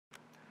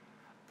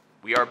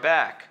We are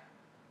back.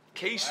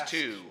 Case Last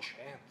 2,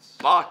 chance.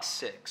 box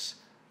 6.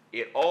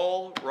 It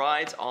all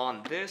rides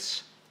on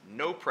this.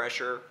 No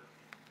pressure.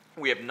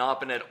 We have not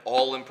been at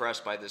all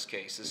impressed by this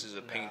case. This is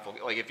a painful.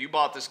 Like if you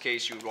bought this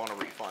case, you would want a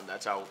refund.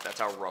 That's how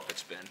rough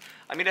it's been.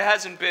 I mean, it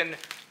hasn't been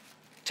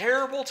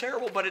terrible,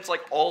 but it's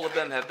like all of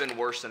them have been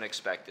worse than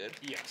expected.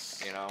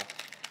 Yes. You know,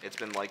 it's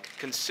been like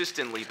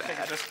consistently I think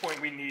at bad. this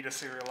point we need a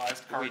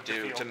serialized card. We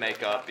do feel to make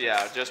good up. about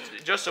Yeah, this.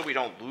 just so we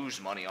don't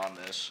lose money on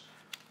this,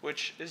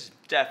 which is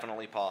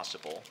definitely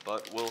possible.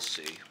 But we'll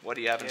see. What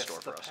do you have in Guess store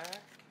the for us?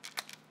 pack.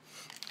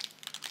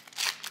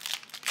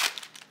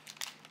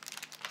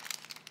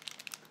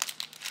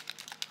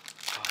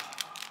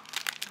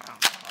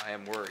 I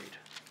am worried.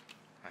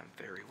 I'm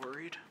very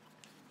worried.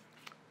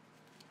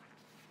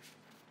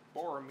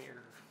 Boromir.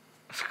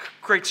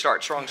 Great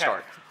start, strong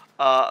start.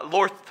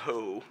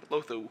 Lotho.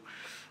 The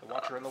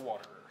Watcher in the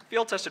Water.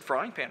 Field-tested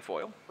frying pan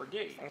foil.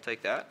 Brigade. I'll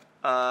take that.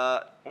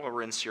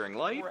 Orin Searing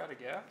Light. We're out of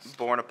gas.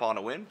 Born Upon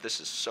a Wind. This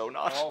is so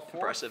not All four.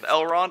 impressive.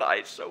 Elrond.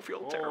 I so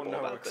feel Oh, terrible no,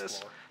 about this.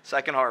 Explore.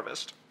 Second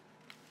Harvest.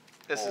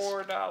 This is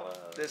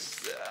 $4.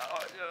 this.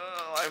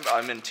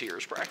 I'm in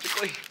tears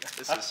practically.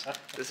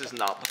 This is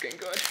not looking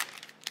good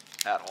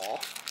at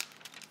all.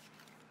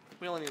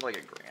 We only need like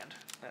 $1,000.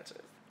 That's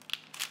it.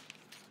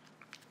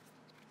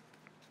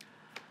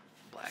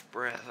 Black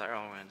Breath,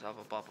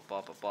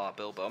 Arrowwind,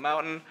 Bilbo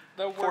Mountain.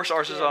 The Force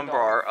worst Arses Gandalf.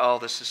 Umbar. Oh,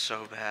 this is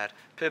so bad.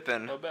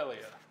 Pippin,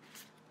 Lobelia.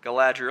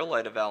 Galadriel,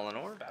 Light of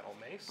Valinor. Battle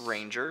Mace.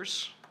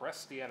 Rangers,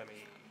 Press the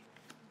Enemy.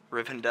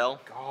 Rivendell.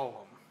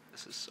 Gollum.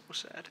 This is so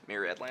sad.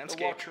 Myriad The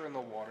Landscape. Watcher in the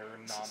Water.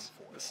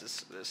 Non-foil. This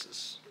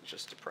is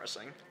just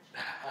depressing.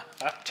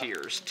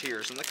 Tears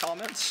in the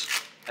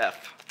comments.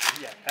 F.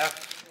 Yeah,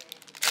 F.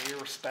 Pay your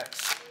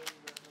respects.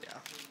 Yeah,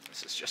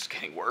 this is just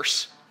getting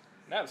worse.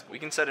 That's We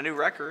can set a new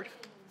record.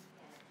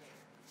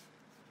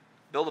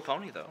 Build a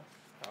pony though.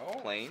 Oh,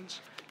 Plains.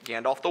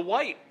 Gandalf the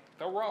White.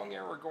 the wrong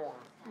Aragorn.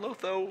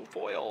 Lotho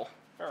Foil.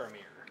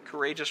 Faramir.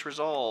 Courageous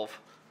Resolve.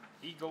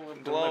 Eagle of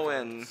Glowin.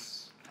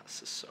 Deliverance.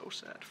 This is so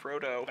sad.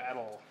 Frodo.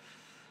 Battle.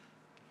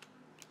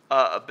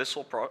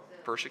 Abyssal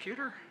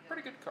Persecutor.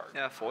 Pretty good card.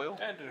 Yeah, foil.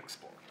 And an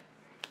Explorer.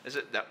 Is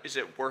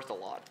it worth a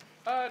lot?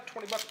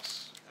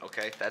 $20.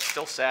 Okay, that's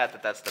still sad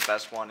that that's the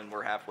best one and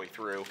we're halfway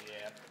through.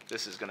 Yeah.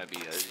 This is gonna be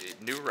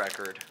a new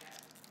record.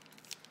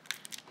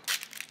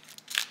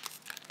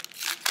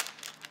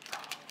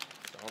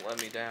 Don't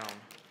let me down.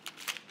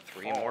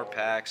 3 more Oh.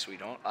 packs.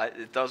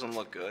 It doesn't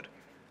look good.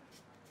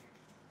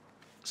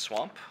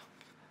 Swamp.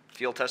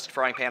 Field tested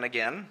frying pan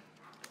again.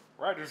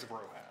 Riders of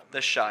Rohan.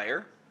 The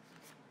Shire.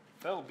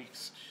 Fell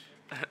Beast.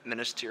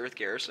 Minas Tirith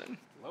Garrison.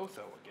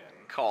 Lotho again.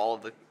 Call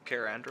of the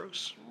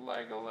Carandros.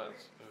 Legolas.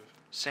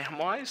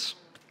 Samwise.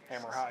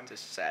 Hammerheim.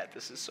 This is sad.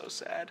 This is so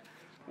sad.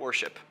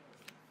 Worship.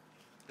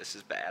 This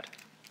is bad.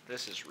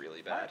 This is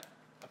really bad.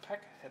 A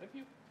pack ahead of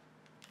you?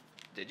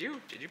 Did you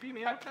beat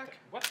me out, Pack?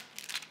 What?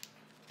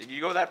 Did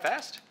you go that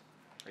fast?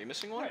 Are you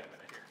missing one? Wait a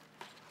minute here.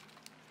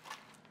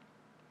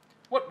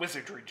 What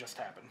wizardry just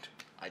happened?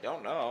 I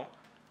don't know.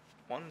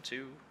 1,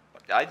 2.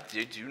 I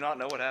do not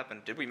know what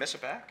happened. Did we miss a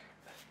pack?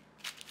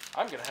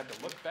 I'm going to have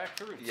to look back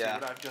through and Yeah.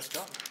 see what I've just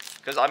done.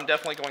 Because I'm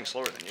definitely going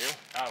slower than you.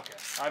 Okay.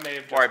 I may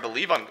have just... Or I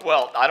believe I'm.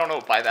 Well, I don't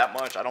know by that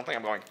much. I don't think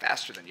I'm going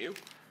faster than you.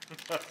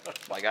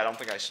 Like, I don't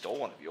think I stole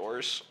one of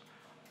yours.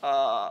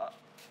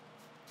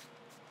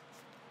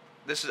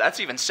 That's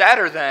even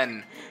sadder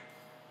than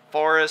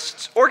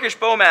Forests. Orcish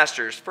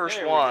Bowmasters, first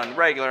There we one. go.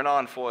 Regular,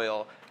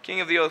 non-foil. King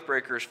of the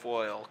Oathbreakers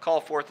foil.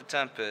 Call Forth the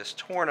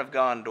Tempest. Horn of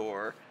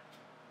Gondor.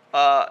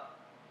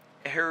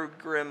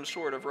 Hergrim,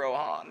 Sword of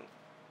Rohan.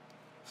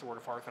 Sword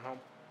of Hearth and Home.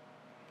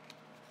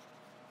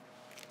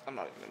 I'm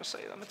not even going to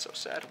say them. It's so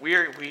sad. We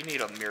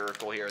need a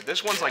miracle here.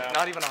 This one's like Yeah.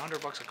 not even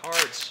 $100 of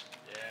cards.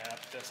 Yeah,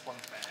 this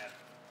one's bad.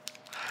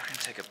 I'm going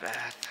to take a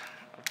bath.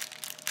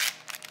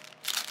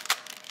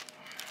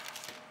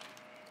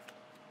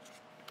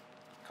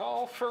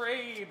 Call for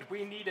aid.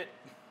 We need it.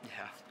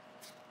 Yeah.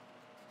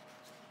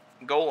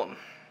 Golem.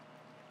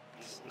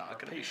 It's not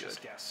going to be Rapacious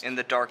good. Guest. In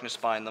the Darkness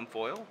Bind Them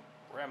foil.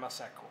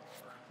 Ramasakor.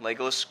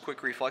 Legolas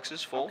Quick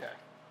Reflexes full. Okay.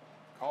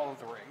 Call of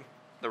the Ring.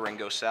 The Ring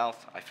Goes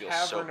South. I feel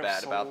so Cavern of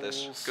bad about this.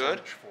 Souls, Good.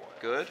 Sunwich foil.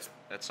 Good.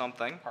 That's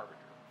something. Harbinger.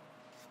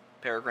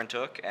 Peregrine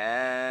Took.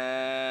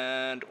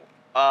 And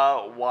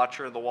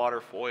Watcher of the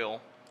Water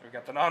foil. We've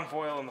got the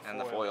non-foil and the foil.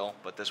 And the foil.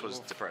 But this was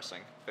Oof.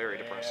 depressing. Very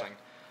Yeah. depressing.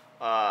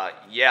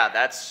 Yeah,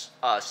 that's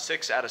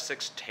 6 out of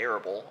 6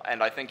 terrible.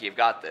 And I think you've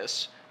got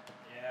this.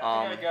 Yeah,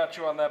 I think I got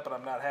you on that, but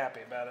I'm not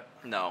happy about it.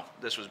 No,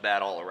 this was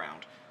bad all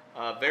around.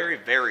 Very,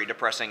 very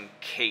depressing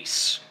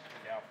case.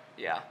 Yeah.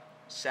 Yeah,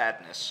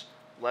 sadness.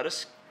 Let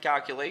us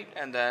calculate,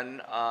 and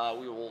then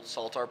we will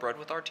salt our bread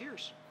with our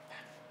tears.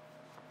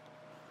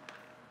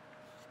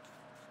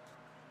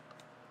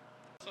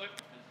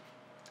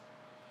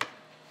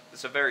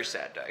 It's a very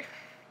sad day.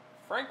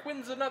 Frank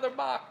wins another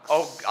box.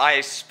 Oh,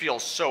 I feel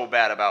so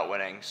bad about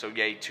winning. So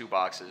yay, 2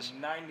 boxes.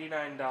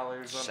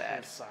 $99 on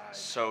Sad. his side.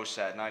 So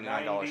sad.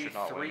 $99 should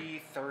not win.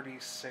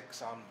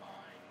 $93.36 on mine.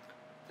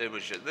 It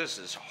was just, this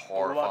is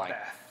horrifying.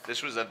 Bloodbath.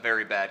 This was a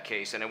very bad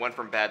case, and it went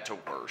from bad to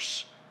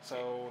worse.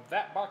 So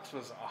that box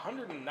was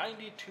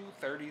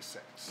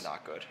 192.36.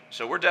 Not good.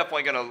 So we're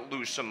definitely going to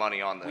lose some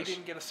money on this. We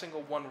didn't get a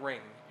single one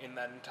ring in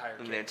that entire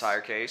case. In the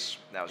entire case?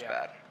 That was Yeah.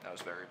 bad. That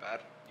was very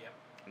bad. Yep.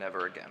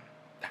 Never again.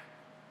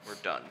 We're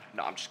done.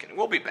 No, I'm just kidding.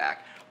 We'll be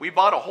back. We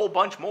bought a whole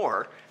bunch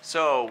more,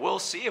 so we'll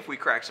see if we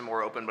crack some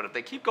more open. But if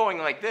they keep going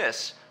like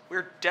this,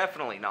 we're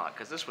definitely not,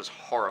 because this was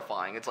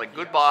horrifying. It's like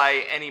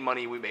goodbye any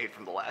money we made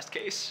from the last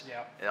case.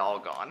 Yep. It's all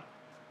gone.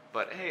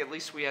 But hey, at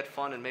least we had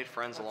fun and made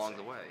friends Let's along see.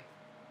 the way.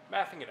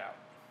 Mathing it out.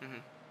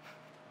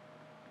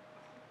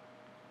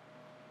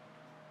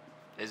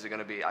 Is it going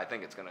to be, I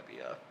think it's going to be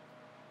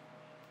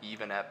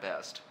even at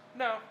best.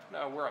 No,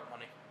 we're up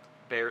money.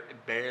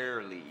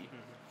 Barely.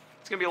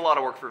 It's going to be a lot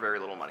of work for very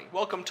little money.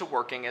 Welcome to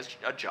working as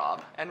a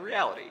job and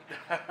reality.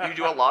 You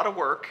do a lot of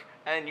work,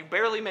 and you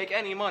barely make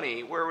any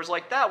money, where it was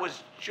like, that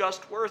was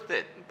just worth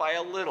it by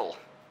a little.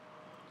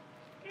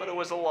 But it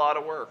was a lot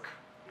of work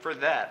for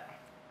that.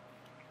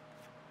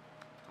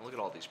 Look at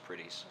all these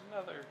pretties.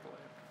 Another glam.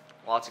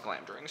 Lots of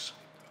glam drinks.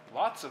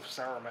 Lots of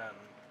Saruman.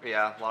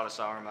 Yeah, a lot of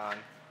Saruman.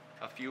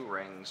 A few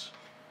rings.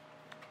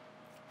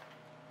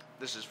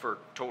 This is for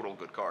total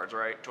good cards,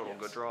 right? Total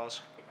Yes. good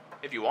draws.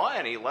 If you want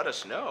any, let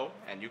us know,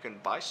 and you can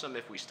buy some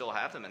if we still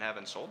have them and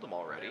haven't sold them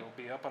already. They'll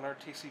be up on our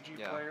TCG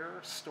Yeah. Player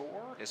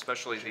store.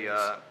 Especially which the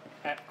is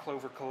at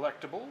Clover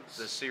Collectibles.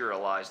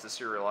 serialized. The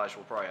serialized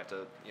will probably have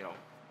to,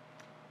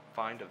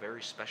 find a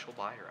very special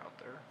buyer out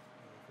there.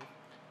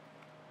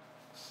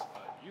 Slide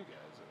you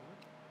guys over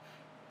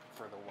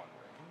for the one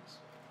rings.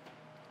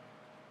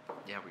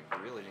 Yeah, we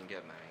really didn't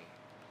get many.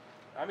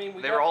 I mean,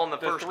 we They got were all in the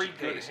first three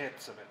good case.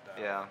 hits of it,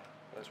 though. Yeah.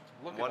 Let's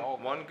look One at all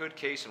one good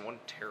case and one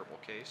terrible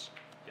case.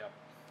 Yep.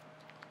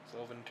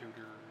 Sylvan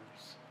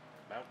Tutors,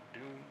 Mount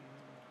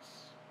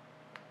Dooms.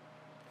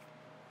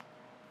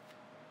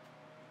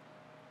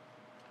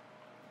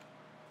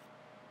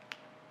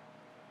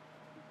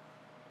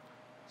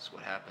 This is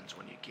what happens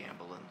when you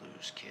gamble and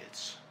lose,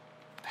 kids.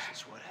 This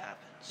is what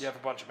happens. You have a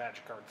bunch of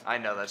magic cards. I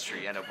know, that's true.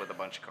 You end up with a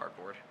bunch of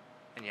cardboard,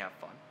 and you have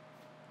fun.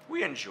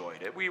 We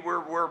enjoyed it.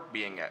 We're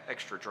being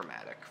extra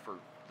dramatic for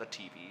the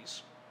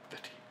TVs. The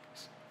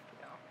TVs.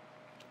 Yeah.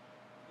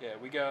 Yeah,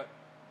 we got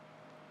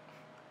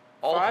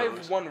All five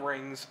those. one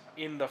rings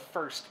in the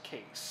first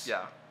case.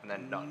 Yeah, and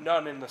then none.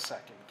 None in the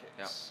second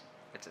Yeah, case.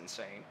 it's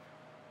insane.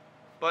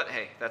 But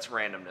hey, that's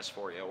randomness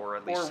for you, or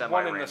at Or least one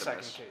semi-randomness. in the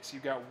second case. You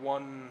got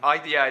one. I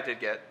did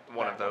get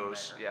one That of one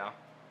those. there. Yeah.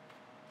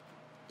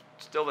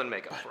 Still didn't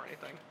make up for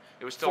anything.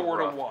 It was still 4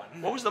 to rough.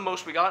 1. What was the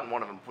most we got in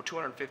one of them?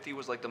 250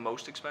 was like the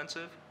most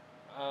expensive.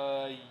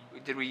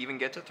 Did we even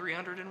get to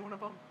 300 in one of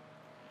them?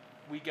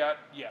 We got,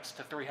 yes,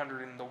 to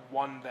 300 in the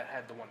one that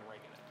had the one ring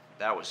in it.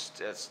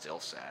 That's still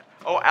sad.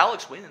 Oh,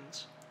 Alex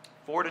wins.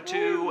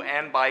 4-2,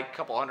 and by a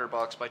couple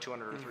 $100, by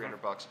 200 or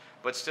 $300.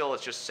 But still,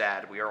 it's just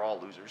sad. We are all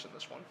losers in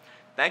this one.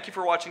 Thank you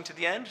for watching to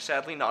the end.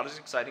 Sadly, not as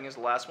exciting as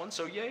the last one.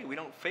 So yay, we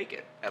don't fake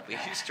it, at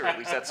least, or at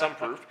least that's some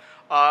proof.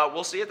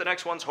 We'll see at the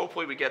next ones.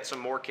 Hopefully, we get some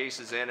more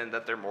cases in, and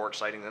that they're more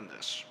exciting than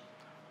this.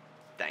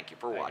 Thank you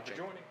for Thank watching.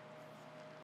 you for joining.